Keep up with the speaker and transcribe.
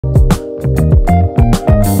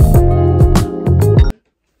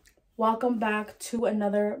welcome back to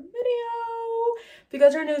another video. If you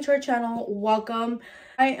guys are new to our channel, welcome.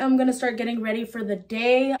 I am gonna start getting ready for the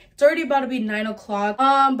day. It's already about to be 9 o'clock.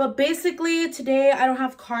 But basically today I don't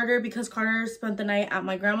have Carter because Carter spent the night at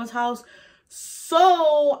my grandma's house.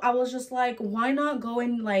 So I was just like, why not go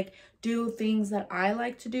and like do things that I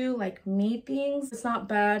like to do, like me things. It's not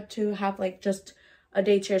bad to have like just a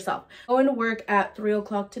day to yourself. Going to work at 3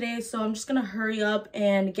 o'clock today, so I'm just gonna hurry up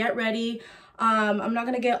and get ready. I'm not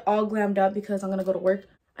gonna get all glammed up because I'm gonna go to work.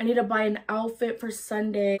 I need to buy an outfit for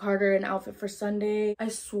Sunday. Carter an outfit for Sunday. I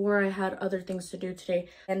swore I had other things to do today.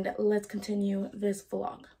 And let's continue this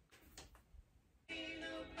vlog.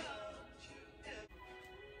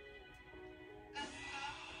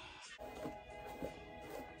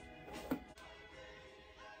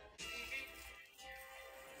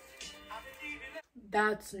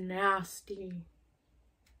 That's nasty.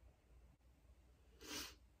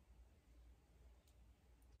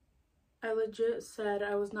 I legit said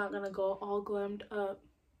I was not gonna go all glammed up.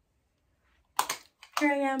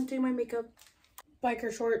 Here I am doing my makeup.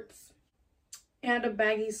 Biker shorts and a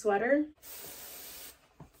baggy sweater.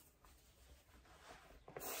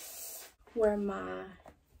 Wear my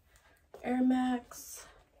Air Max.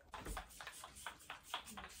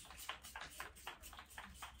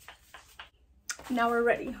 Now we're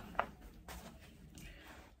ready.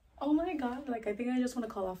 Oh my god, like I think I just want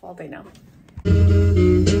to call off all day now.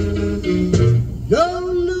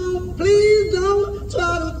 No, please don't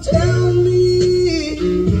try to tell me.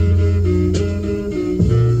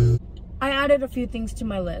 I added a few things to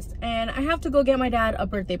my list and I have to go get my dad a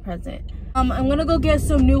birthday present. I'm gonna go get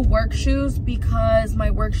some new work shoes because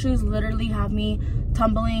my work shoes literally have me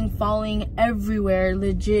tumbling, falling everywhere,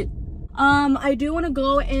 legit. I do want to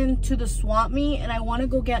go into the swap meet and I want to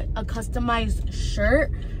go get a customized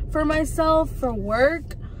shirt for myself for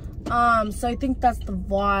work. So I think that's the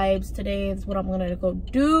vibes. Today is what I'm gonna go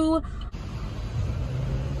do.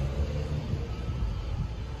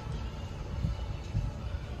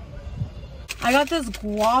 I got this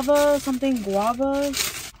guava,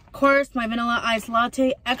 Of course, my vanilla ice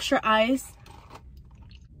latte, extra ice.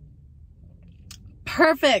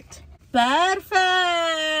 Perfect.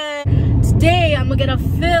 Today I'm gonna get a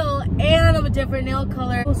fill and of a different nail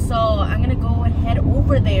color, so I'm gonna go and head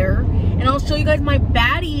over there and I'll show you guys my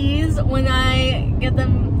baddies when I get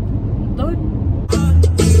them done.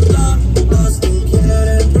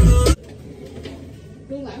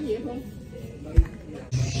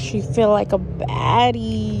 She feel like a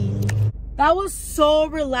baddie. That was so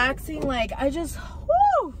relaxing. Like I just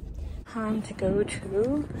whoo. Time to go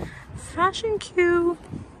to Fashion Q.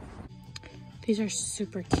 These are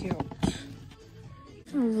super cute.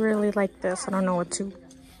 I really like this. I don't know what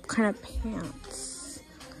kind of pants.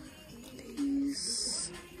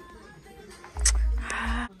 These.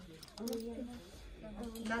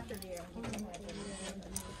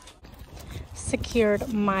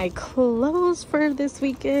 Secured my clothes for this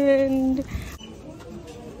weekend.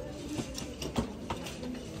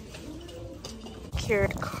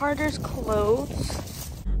 Secured Carter's clothes.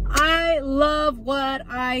 I love what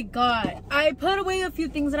I got. I put away a few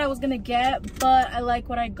things that I was gonna get, but I like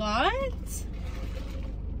what I got.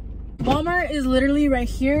 Walmart is literally right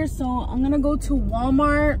here, so I'm gonna go to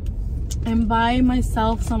Walmart and buy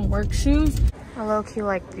myself some work shoes. I low-key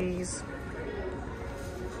like these.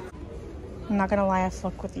 I'm not gonna lie, I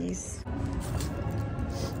fuck with these.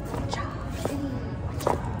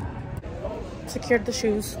 Secured the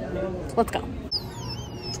shoes. Let's go.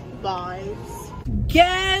 Vibes.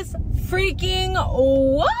 Guess freaking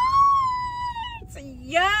what?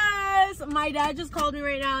 Yes, my dad just called me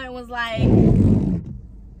right now and was like,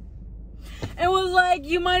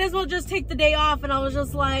 you might as well just take the day off. And I was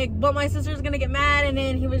just like, but my sister's gonna get mad. And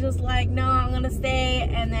then he was just like, no, I'm gonna stay,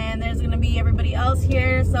 and then there's gonna be everybody else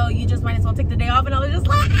here, so you just might as well take the day off. And I was just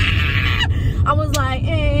like, ah! I was like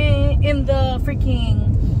in the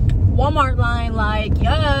freaking Walmart line, like,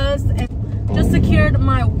 yes. And just secured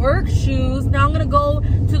my work shoes. Now I'm gonna go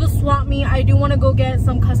to the swap meet. I do want to go get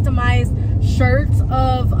some customized shirts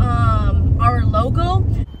of our logo.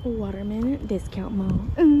 Waterman discount mall.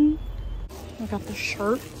 I got the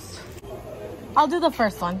shirts. I'll do the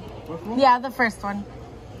first one. Yeah, the first one.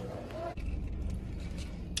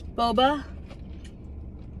 Boba.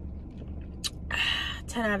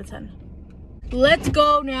 10 out of 10. Let's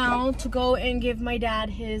go now to go and give my dad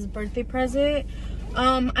his birthday present.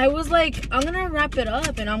 I was like, I'm gonna wrap it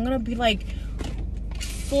up and I'm gonna be like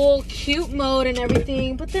full cute mode and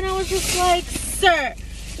everything, but then I was just like, sir,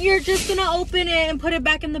 you're just gonna open it and put it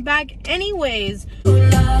back in the bag anyways.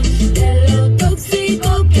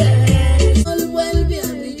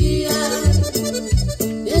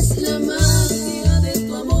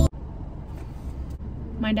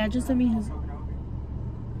 dad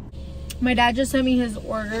just sent me his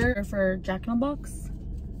order for Jack in the Box.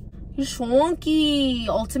 He's schwonky.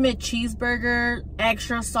 Ultimate cheeseburger,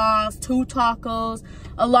 extra sauce, 2 tacos,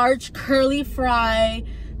 a large curly fry,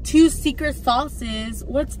 2 secret sauces.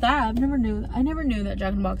 What's that? I never knew that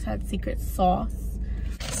Jack in the Box had secret sauce.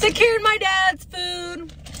 Secured my dad's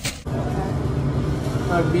food.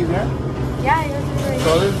 I'll be there. Yeah, you're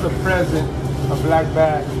So this is the present, a black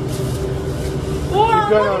bag. Oh, I'm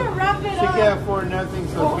gonna wrap it She up. can't afford nothing,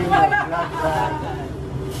 so give her a black bag.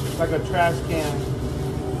 Like a trash can.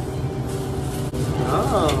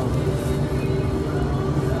 Oh.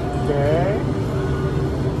 Okay.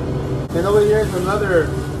 And over here is another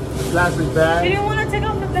plastic bag. She didn't want to take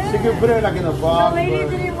off the bag. She could put it like in a box. The lady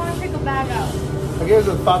didn't want to take a bag out. I guess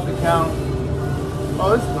it's thought to count.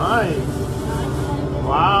 Oh, it's nice.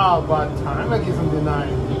 Wow, about time I get something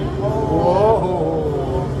nice.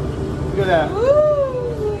 Whoa. Look at that.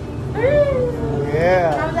 Ooh.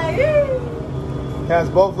 Yeah. I was like, It has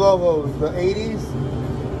both logos, the 80s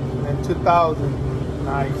and 2000.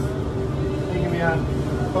 Nice. Thank you, Mia.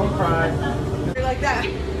 Don't cry. like that.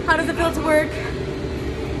 How does it feel to work?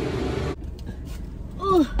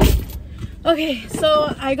 Ugh. Okay,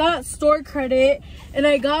 so I got store credit and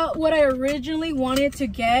I got what I originally wanted to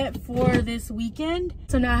get for this weekend.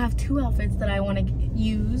 So now I have 2 outfits that I want to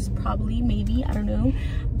use, probably, maybe, I don't know.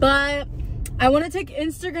 But I want to take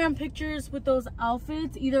Instagram pictures with those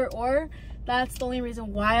outfits, either or. That's the only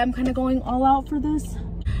reason why I'm kind of going all out for this.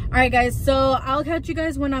 All right, guys, so I'll catch you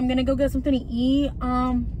guys when I'm gonna go get something to eat.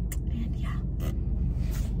 And yeah.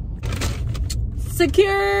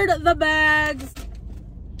 Secured the bags.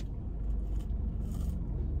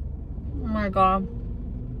 Oh my God.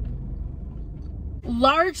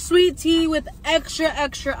 Large sweet tea with extra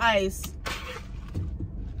ice.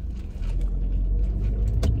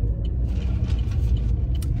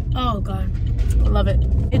 Oh God, I love it.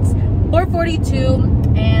 It's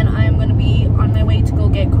 4:42 and I'm gonna be on my way to go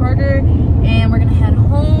get Carter and we're gonna head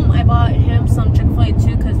home. I bought him some Chick-fil-A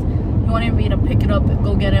too because he wanted me to pick it up and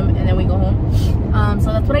go get him and then we go home.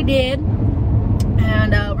 So that's what I did.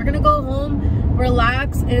 And we're gonna go home,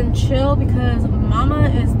 relax and chill because Mama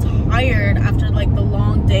is tired after like the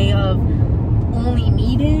long day of only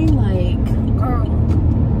meeting. Like, girl.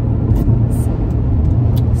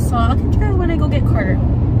 So I'll catch you guys when I go get Carter.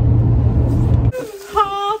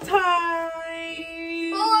 Haul time!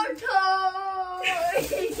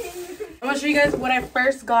 I'm gonna show you guys what I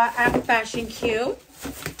first got at Fashion Q.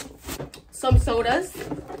 Some sodas.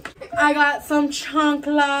 I got some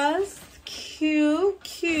chanclas. Cute.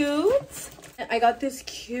 I got this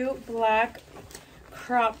cute black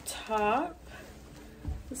crop top.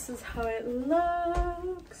 This is how it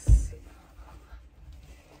looks.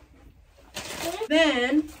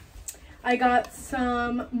 Then I got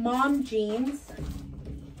some mom jeans.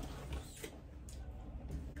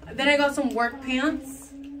 Then I got some work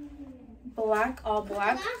pants. Black, all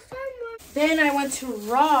black. Then I went to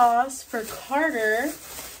Ross for Carter.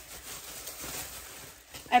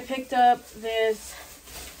 I picked up this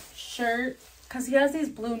shirt because he has these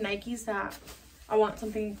blue Nikes that I want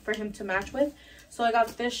something for him to match with. So I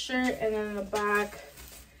got this shirt and then in the back,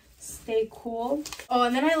 stay cool. Oh,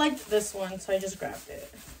 and then I liked this one, so I just grabbed it.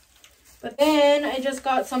 But then I just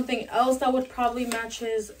got something else that would probably match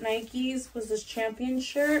his Nikes, was this Champion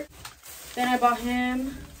shirt. Then I bought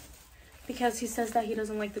him, because he says that he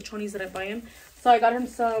doesn't like the chonies that I buy him. So I got him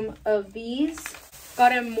some of these.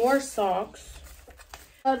 Got him more socks.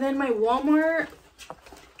 Then my Walmart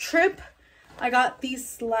trip, I got these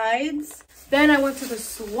slides. Then I went to the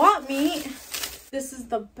swap meet. This is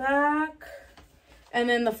the back. And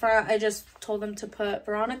then the front, I just told them to put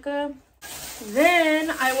Veronica.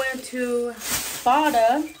 Then I went to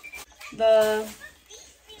Spada, the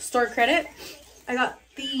store credit. I got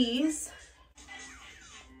these.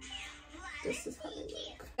 This is how they look.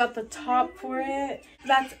 Got the top for it.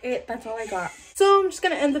 That's it. That's all I got. So I'm just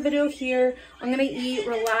gonna end the video here. I'm gonna eat,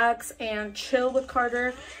 relax, and chill with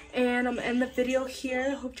Carter. And I'm gonna end the video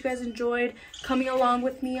here. Hope you guys enjoyed coming along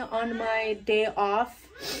with me on my day off.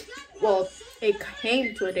 Well, it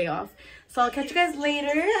came to a day off. So I'll catch you guys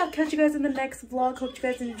later. I'll catch you guys in the next vlog. Hope you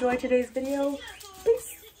guys enjoyed today's video.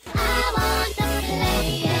 Peace.